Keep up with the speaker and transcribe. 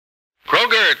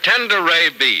Kroger Tender Ray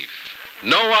Beef.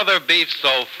 No other beef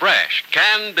so fresh,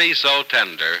 can be so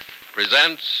tender,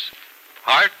 presents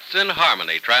Hearts in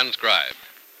Harmony, transcribed.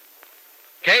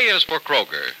 K is for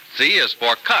Kroger, C is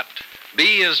for cut,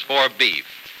 B is for beef.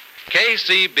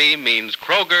 KCB means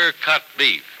Kroger cut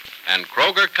beef, and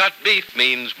Kroger cut beef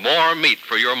means more meat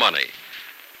for your money.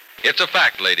 It's a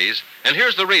fact, ladies, and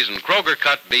here's the reason Kroger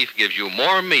cut beef gives you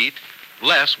more meat,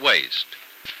 less waste.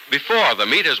 Before the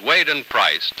meat is weighed and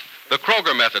priced, the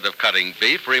Kroger method of cutting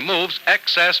beef removes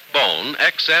excess bone,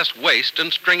 excess waste,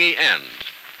 and stringy ends.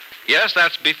 Yes,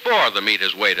 that's before the meat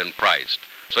is weighed and priced.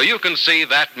 So you can see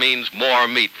that means more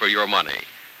meat for your money.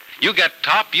 You get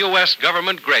top U.S.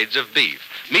 government grades of beef,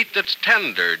 meat that's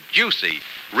tender, juicy,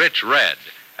 rich red,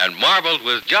 and marbled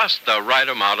with just the right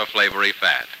amount of flavory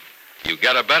fat. You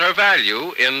get a better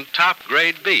value in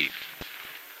top-grade beef.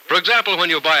 For example, when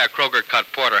you buy a Kroger-cut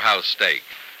porterhouse steak,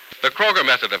 the Kroger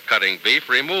method of cutting beef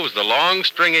removes the long,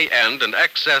 stringy end and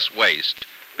excess waste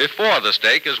before the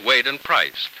steak is weighed and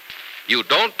priced. You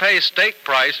don't pay steak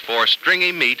price for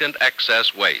stringy meat and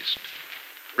excess waste.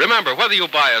 Remember, whether you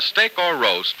buy a steak or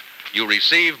roast, you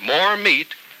receive more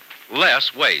meat,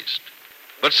 less waste.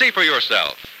 But see for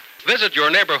yourself. Visit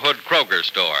your neighborhood Kroger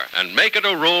store and make it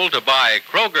a rule to buy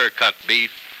Kroger-cut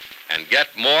beef and get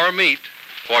more meat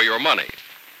for your money.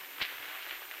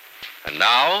 And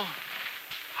now,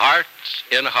 Hearts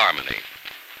in Harmony.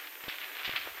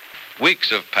 Weeks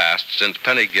have passed since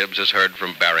Penny Gibbs has heard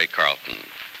from Barry Carlton.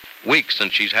 Weeks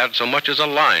since she's had so much as a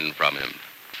line from him.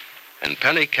 And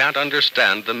Penny can't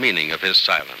understand the meaning of his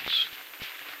silence.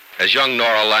 As young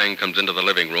Nora Lang comes into the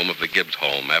living room of the Gibbs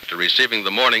home after receiving the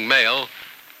morning mail,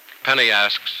 Penny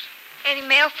asks, "Any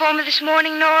mail for me this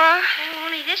morning, Nora?" Oh,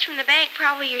 only this from the bank,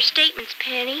 probably your statements,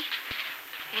 Penny.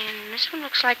 And this one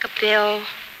looks like a bill.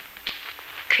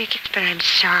 Crickets, but I'm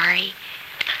sorry.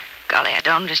 Golly, I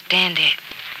don't understand it.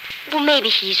 Well, maybe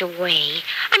he's away.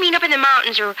 I mean, up in the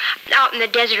mountains or out in the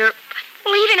desert or,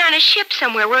 well, even on a ship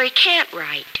somewhere where he can't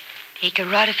write. He could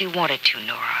write if he wanted to,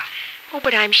 Nora. Oh,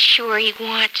 but I'm sure he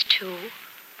wants to.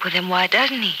 Well, then why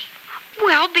doesn't he?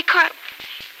 Well,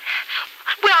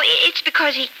 it's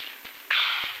because he...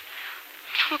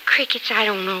 Oh, Crickets, I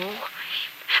don't know.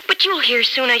 But you'll hear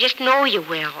soon. I just know you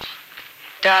will.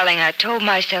 Darling, I told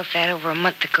myself that over a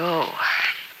month ago.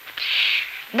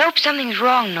 Nope, something's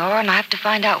wrong, Nora, and I have to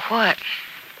find out what.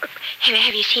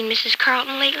 Have you seen Mrs.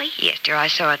 Carlton lately? Yes, dear, I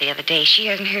saw her the other day. She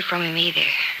hasn't heard from him either.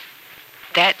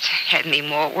 That's had me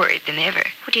more worried than ever.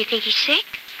 Well, do you think he's sick?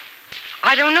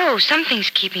 I don't know.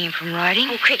 Something's keeping him from writing.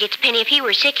 Oh, Crickets, Penny, if he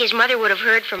were sick, his mother would have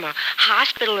heard from a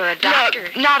hospital or a doctor.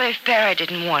 No, not if Barry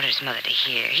didn't want his mother to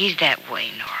hear. He's that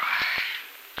way, Nora.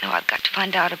 No, I've got to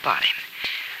find out about him.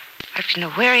 I have to know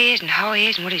where he is and how he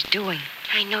is and what he's doing.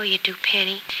 I know you do,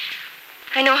 Penny.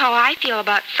 I know how I feel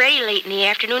about Freddie late in the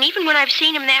afternoon, even when I've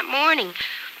seen him that morning.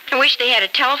 I wish they had a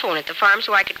telephone at the farm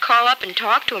so I could call up and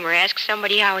talk to him or ask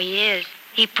somebody how he is.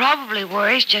 He probably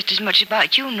worries just as much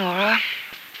about you, Nora.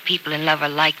 People in love are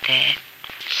like that.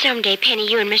 Someday, Penny,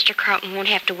 you and Mr. Carlton won't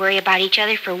have to worry about each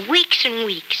other for weeks and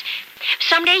weeks.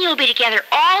 Someday you'll be together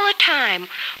all the time.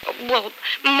 Well,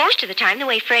 most of the time, the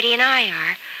way Freddie and I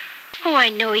are. Oh, I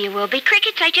know you will be.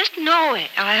 Crickets, I just know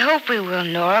it. I hope we will,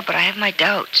 Nora, but I have my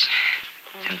doubts.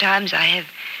 Sometimes I have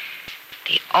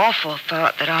the awful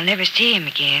thought that I'll never see him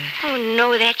again. Oh,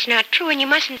 no, that's not true, and you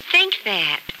mustn't think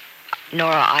that.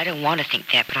 Nora, I don't want to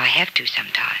think that, but I have to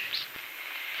sometimes.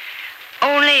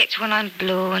 Only it's when I'm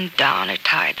blue and down or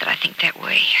tired that I think that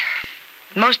way.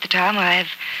 Most of the time, I have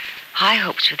high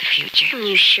hopes for the future.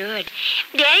 You should.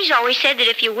 Daddy's always said that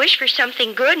if you wish for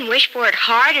something good and wish for it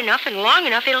hard enough and long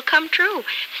enough, it'll come true.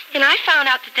 And I found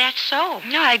out that that's so.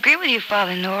 No, I agree with you,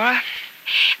 Father, Nora.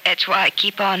 That's why I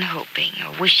keep on hoping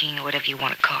or wishing or whatever you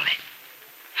want to call it.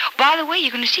 By the way,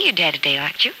 you're going to see your dad today,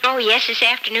 aren't you? Oh, yes, this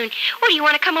afternoon. Well, do you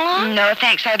want to come along? No,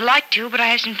 thanks. I'd like to, but I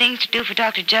have some things to do for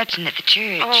Dr. Judson at the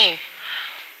church. Oh.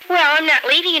 Well, I'm not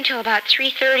leaving until about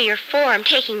 3:30 or 4. I'm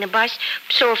taking the bus,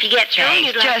 so if you get through, Thanks.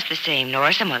 you'd like... Just the same,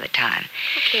 Nora, some other time.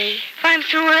 Okay. If I'm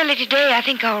through early today, I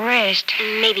think I'll rest.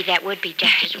 Maybe that would be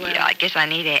just as well. Yeah, I guess I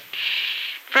need it.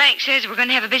 Frank says we're going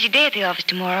to have a busy day at the office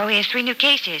tomorrow. He has 3 new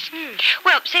cases.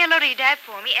 Well, say hello to your dad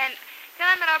for me, and tell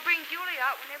him that I'll bring Julie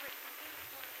out whenever...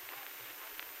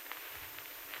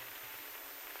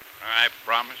 I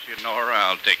promise you, Nora,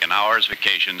 I'll take an hour's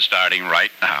vacation starting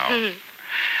right now.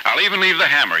 I'll even leave the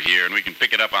hammer here, and we can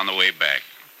pick it up on the way back.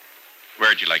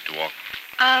 Where'd you like to walk?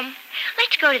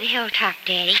 Let's go to the hilltop,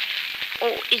 Daddy.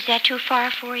 Oh, is that too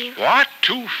far for you? What?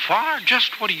 Too far?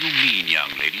 Just what do you mean, young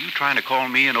lady? You trying to call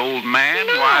me an old man?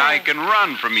 No. Why, I can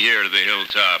run from here to the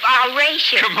hilltop. I'll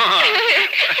race you. Come on.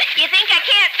 You think I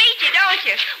can't beat you, don't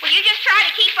you? Well, you just try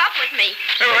to keep up with me.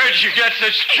 Where'd you get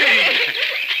such speed?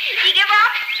 You give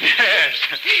up? Yes.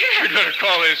 We'd better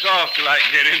call this off till I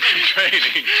can get in some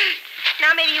training.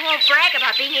 Now maybe you won't brag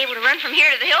about being able to run from here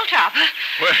to the hilltop.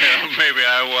 Well, maybe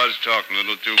I was talking a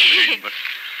little too big, but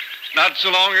not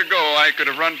so long ago I could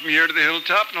have run from here to the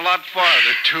hilltop and a lot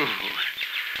farther, too.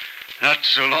 Not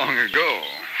so long ago.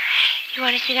 You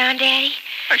want to sit down, Daddy?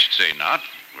 I should say not.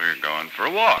 We're going for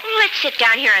a walk. Well, let's sit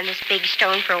down here on this big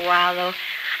stone for a while, though.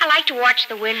 I like to watch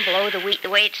the wind blow the wheat the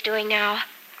way it's doing now.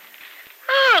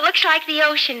 Oh, it looks like the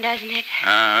ocean, doesn't it?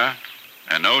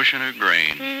 An ocean of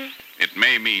grain. It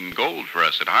may mean gold for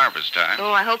us at harvest time.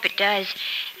 Oh, I hope it does.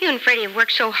 You and Freddie have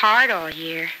worked so hard all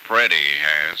year. Freddie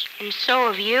has. And so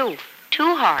have you.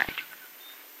 Too hard.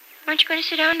 Aren't you going to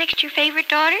sit down next to your favorite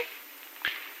daughter?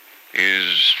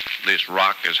 Is this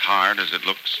rock as hard as it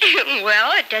looks?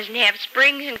 Well, it doesn't have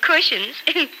springs and cushions.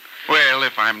 Well,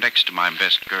 if I'm next to my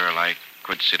best girl, I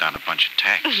could sit on a bunch of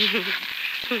tacks.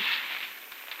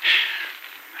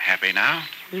 Happy now?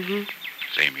 Mm-hmm.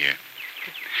 Same here.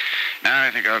 Now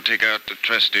I think I'll take out the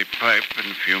trusty pipe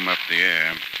and fume up the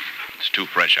air. It's too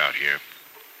fresh out here.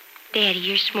 Daddy,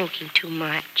 you're smoking too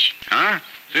much. Huh?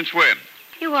 Since when?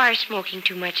 You are smoking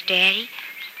too much, Daddy.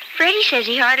 Freddie says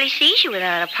he hardly sees you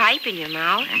without a pipe in your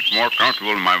mouth. It's more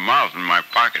comfortable in my mouth than my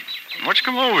pocket. What's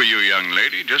come over you, young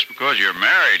lady? Just because you're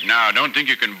married now, don't think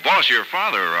you can boss your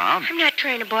father around. I'm not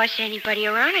trying to boss anybody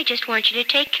around. I just want you to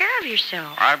take care of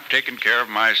yourself. I've taken care of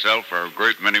myself for a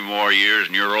great many more years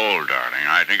than you're old, darling.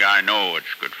 I think I know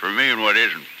what's good for me and what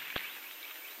isn't.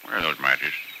 Where are those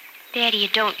matches? Daddy, you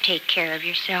don't take care of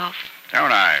yourself.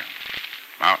 Don't I?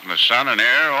 Out in the sun and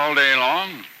air all day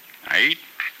long. I eat,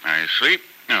 I sleep.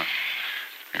 No,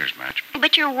 here's a match.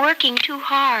 But you're working too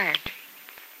hard.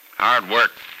 Hard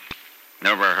work.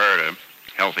 Never heard of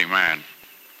healthy man.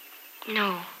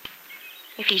 No.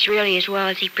 If he's really as well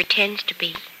as he pretends to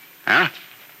be. Huh?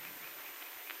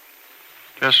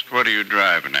 Just what are you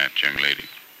driving at, young lady?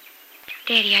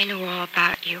 Daddy, I know all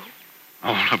about you.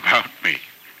 All about me.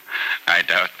 I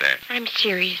doubt that. I'm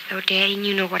serious, though, Daddy, and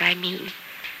you know what I mean.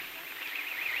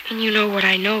 And you know what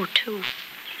I know, too.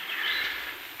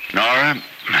 Nora,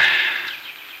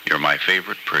 you're my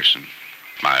favorite person,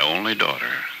 my only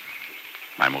daughter,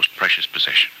 my most precious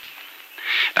possession.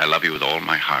 I love you with all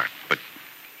my heart, but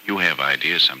you have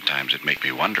ideas sometimes that make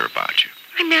me wonder about you.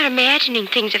 I'm not imagining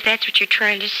things, if that's what you're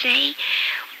trying to say.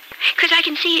 Because I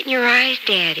can see it in your eyes,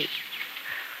 Daddy.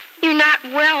 You're not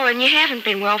well, and you haven't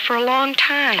been well for a long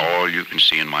time. All you can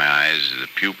see in my eyes is the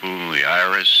pupil, the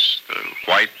iris,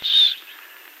 the whites,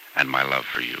 and my love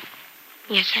for you.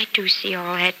 Yes, I do see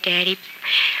all that, Daddy.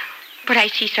 But I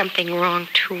see something wrong,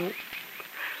 too.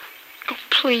 Oh,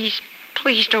 please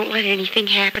don't let anything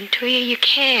happen to you. You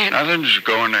can't. Nothing's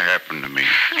going to happen to me.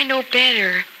 I know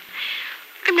better.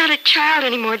 I'm not a child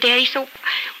anymore, Daddy, so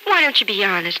why don't you be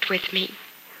honest with me?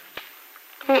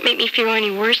 It won't make me feel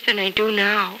any worse than I do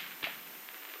now.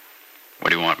 What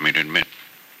do you want me to admit?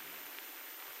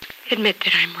 Admit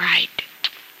that I'm right.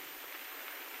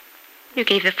 You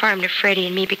gave the farm to Freddie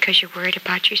and me because you're worried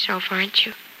about yourself, aren't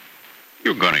you?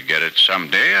 You're going to get it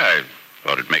someday. I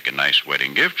thought it'd make a nice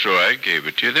wedding gift, so I gave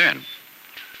it to you then.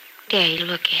 Daddy,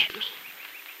 look at me.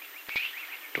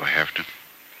 Do I have to?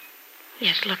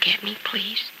 Yes, look at me,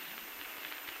 please.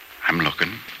 I'm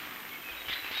looking.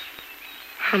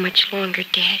 How much longer,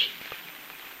 Daddy?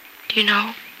 Do you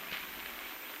know?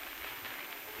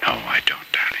 No, I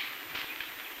don't, darling.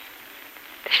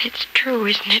 Then it's true,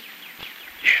 isn't it?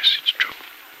 Yes, it's true.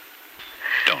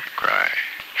 Don't cry.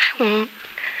 I won't.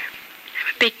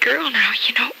 I'm a big girl now,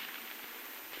 you know.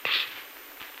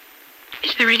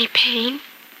 Is there any pain?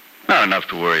 Not enough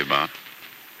to worry about.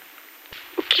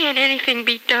 Can't anything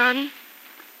be done?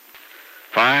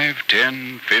 5,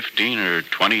 10, 15, or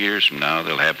 20 years from now,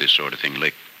 they'll have this sort of thing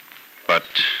licked. But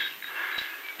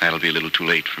that'll be a little too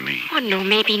late for me. Oh, no,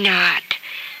 maybe not.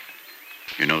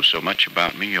 You know so much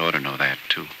about me, you ought to know that,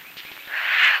 too.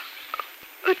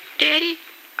 Oh, Daddy,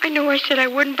 I know I said I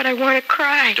wouldn't, but I want to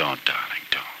cry. Don't, darling,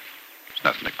 don't. There's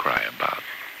nothing to cry about.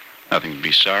 Nothing to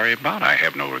be sorry about. I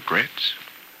have no regrets.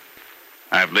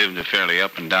 I've lived a fairly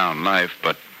up and down life,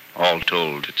 but all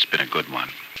told, it's been a good one.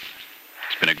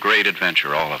 It's been a great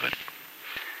adventure, all of it.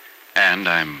 And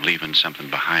I'm leaving something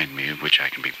behind me of which I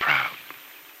can be proud.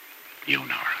 You,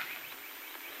 Nora.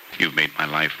 You've made my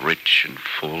life rich and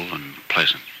full and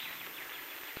pleasant.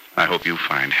 I hope you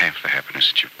find half the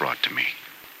happiness that you've brought to me.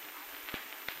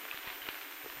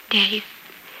 Daddy,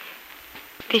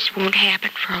 This won't happen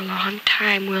for a long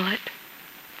time, will it?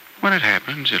 When it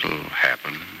happens, it'll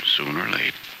happen sooner or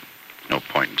late. No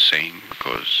point in saying,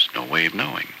 because no way of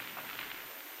knowing.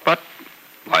 But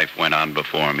life went on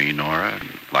before me, Nora,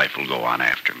 and life will go on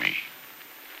after me.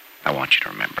 I want you to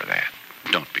remember that.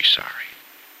 Don't be sorry.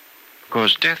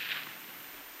 Because death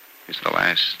is the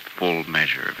last full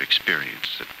measure of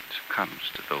experience that comes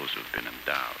to those who've been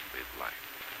endowed with life.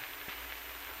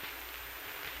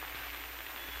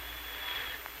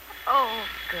 Oh,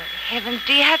 good heavens.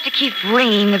 Do you have to keep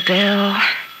ringing the bell?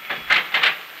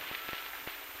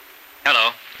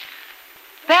 Hello.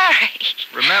 Barry.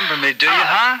 Remember me, do you,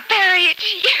 huh? Barry,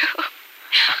 it's you.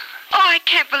 Oh, I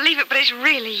can't believe it, but it's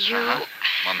really you.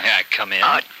 Well, may I come in?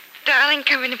 Oh, darling,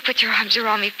 come in and put your arms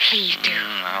around me. Please do.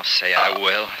 I'll say I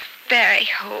will. Barry,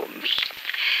 hold me.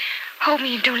 Hold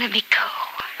me and don't let me go.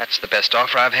 That's the best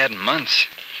offer I've had in months.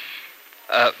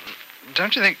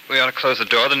 Don't you think we ought to close the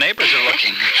door? The neighbors are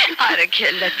looking. I don't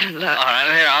care. Let them look. All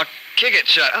right, here, I'll kick it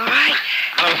shut. All right.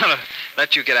 I don't want to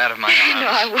let you get out of my arms. No,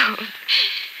 I won't.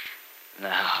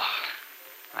 Now,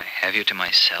 I have you to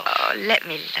myself. Oh, let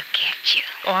me look at you.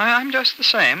 Oh, I'm just the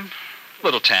same. A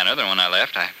little tanner than when I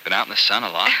left. I've been out in the sun a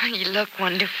lot. You look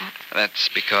wonderful. That's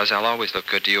because I'll always look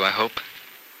good to you, I hope.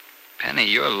 Penny,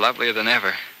 you're lovelier than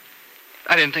ever.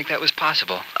 I didn't think that was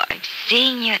possible. I'm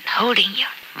seeing you and holding you,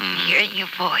 hearing your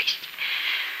voice.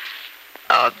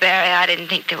 Oh, Barry, I didn't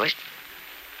think there was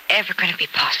ever going to be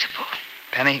possible.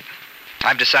 Penny,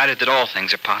 I've decided that all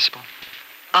things are possible.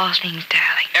 All things,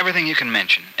 darling. Everything you can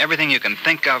mention, everything you can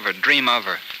think of or dream of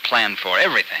or plan for,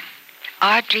 everything.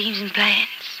 Our dreams and plans,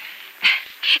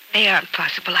 they aren't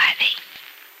possible, are they?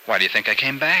 Why do you think I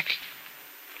came back?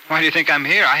 Why do you think I'm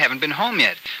here? I haven't been home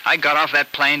yet. I got off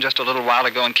that plane just a little while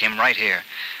ago and came right here.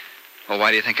 Well,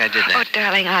 why do you think I did that? Oh,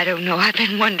 darling, I don't know. I've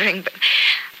been wondering, but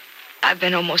I've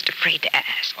been almost afraid to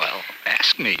ask. Well,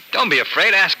 ask me. Don't be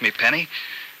afraid. Ask me, Penny.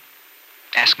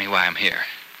 Ask me why I'm here.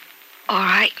 All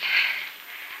right.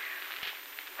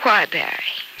 Why, Barry?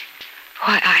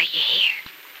 Why are you here?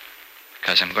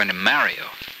 Because I'm going to marry you.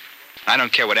 I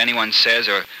don't care what anyone says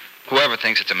or whoever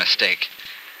thinks it's a mistake.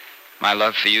 My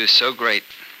love for you is so great,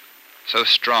 so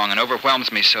strong, and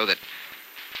overwhelms me so that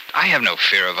I have no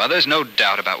fear of others, no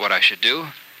doubt about what I should do.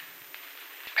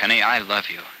 Penny, I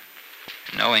love you.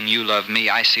 Knowing you love me,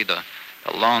 I see the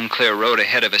long, clear road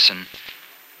ahead of us and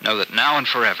know that now and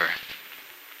forever,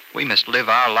 we must live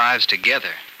our lives together.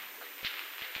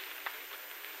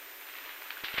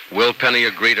 Will Penny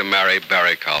agree to marry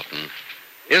Barry Carlton?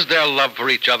 Is their love for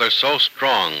each other so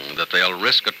strong that they'll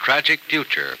risk a tragic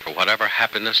future for whatever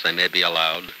happiness they may be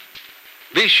allowed?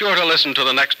 Be sure to listen to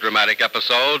the next dramatic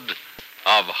episode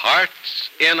of Hearts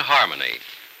in Harmony.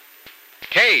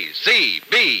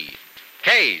 KCB.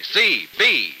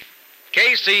 KCB.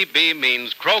 KCB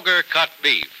means Kroger cut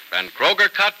beef, and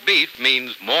Kroger cut beef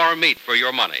means more meat for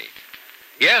your money.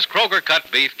 Yes, Kroger cut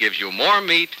beef gives you more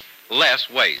meat, less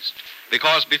waste.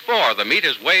 Because before the meat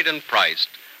is weighed and priced,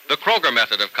 the Kroger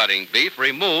method of cutting beef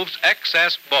removes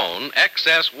excess bone,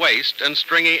 excess waste, and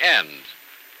stringy ends.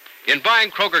 In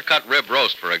buying Kroger cut rib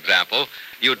roast, for example,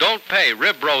 you don't pay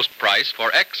rib roast price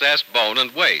for excess bone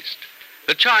and waste.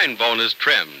 The chine bone is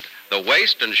trimmed, the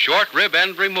waist and short rib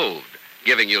end removed,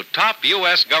 giving you top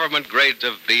U.S. government grades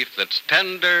of beef that's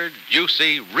tender,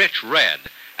 juicy, rich red,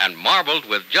 and marbled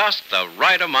with just the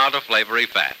right amount of flavory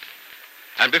fat.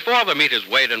 And before the meat is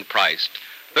weighed and priced,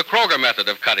 the Kroger method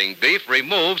of cutting beef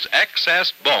removes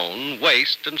excess bone,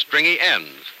 waste, and stringy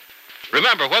ends.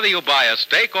 Remember, whether you buy a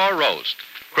steak or roast,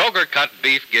 Kroger cut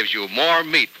beef gives you more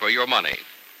meat for your money.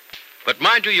 But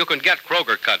mind you can get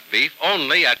Kroger cut beef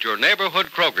only at your neighborhood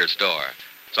Kroger store.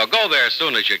 So go there as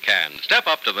soon as you can. Step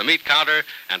up to the meat counter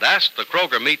and ask the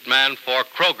Kroger meat man for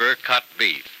Kroger cut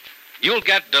beef. You'll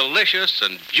get delicious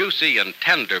and juicy and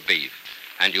tender beef,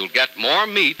 and you'll get more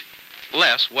meat,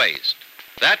 less waste.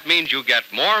 That means you get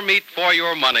more meat for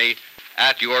your money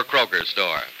at your Kroger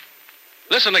store.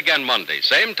 Listen again Monday,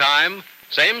 same time,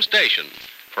 same station,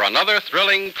 for another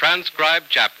thrilling transcribed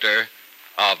chapter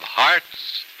of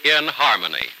Hearts in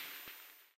Harmony.